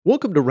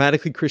Welcome to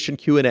Radically Christian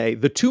Q&A,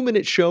 the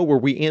 2-minute show where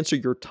we answer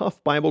your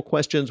tough Bible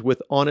questions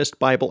with honest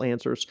Bible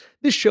answers.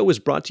 This show is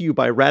brought to you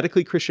by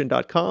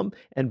radicallychristian.com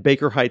and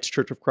Baker Heights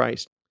Church of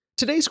Christ.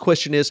 Today's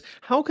question is,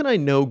 how can I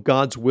know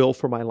God's will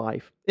for my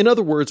life? In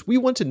other words, we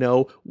want to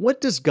know, what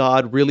does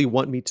God really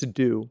want me to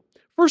do?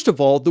 First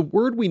of all, the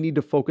word we need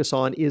to focus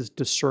on is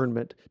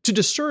discernment. To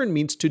discern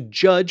means to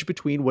judge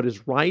between what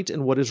is right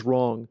and what is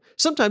wrong.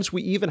 Sometimes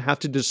we even have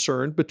to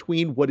discern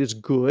between what is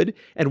good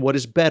and what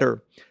is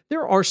better.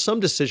 There are some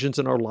decisions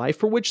in our life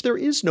for which there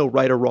is no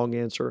right or wrong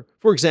answer.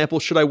 For example,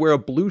 should I wear a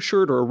blue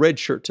shirt or a red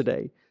shirt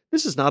today?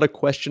 This is not a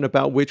question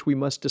about which we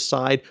must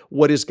decide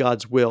what is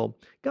God's will.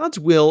 God's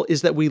will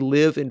is that we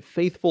live in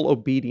faithful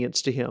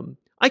obedience to Him.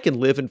 I can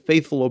live in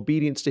faithful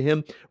obedience to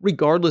Him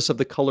regardless of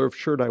the color of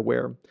shirt I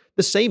wear.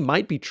 The same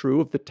might be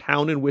true of the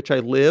town in which I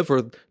live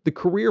or the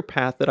career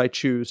path that I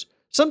choose.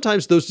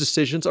 Sometimes those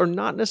decisions are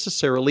not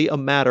necessarily a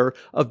matter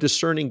of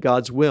discerning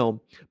God's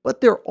will,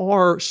 but there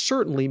are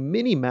certainly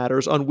many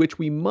matters on which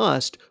we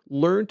must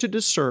learn to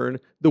discern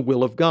the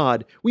will of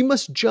God. We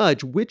must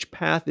judge which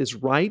path is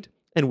right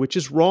and which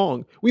is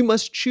wrong. We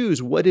must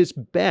choose what is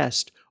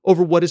best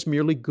over what is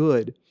merely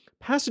good.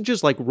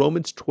 Passages like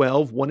Romans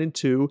 12, 1 and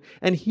 2,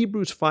 and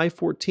Hebrews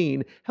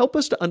 5:14 help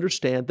us to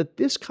understand that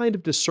this kind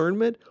of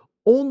discernment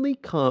only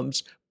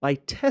comes by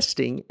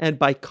testing and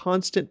by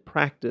constant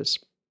practice.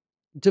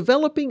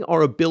 Developing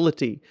our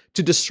ability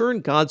to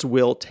discern God's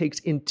will takes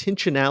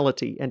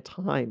intentionality and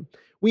time.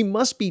 We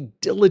must be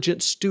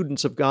diligent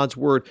students of God's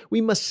Word. We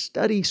must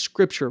study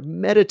Scripture,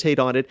 meditate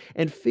on it,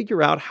 and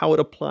figure out how it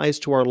applies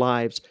to our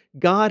lives.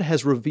 God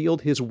has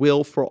revealed His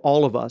will for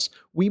all of us.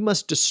 We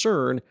must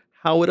discern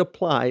how it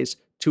applies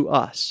to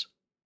us.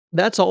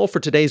 That's all for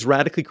today's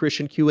Radically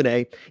Christian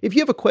Q&A. If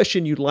you have a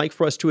question you'd like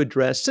for us to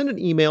address, send an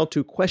email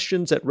to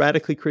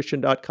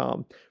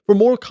questions@radicallychristian.com. For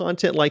more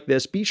content like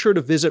this, be sure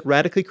to visit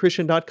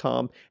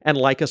radicallychristian.com and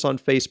like us on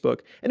Facebook.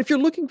 And if you're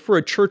looking for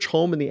a church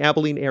home in the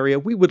Abilene area,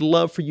 we would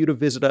love for you to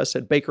visit us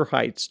at Baker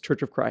Heights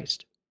Church of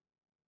Christ.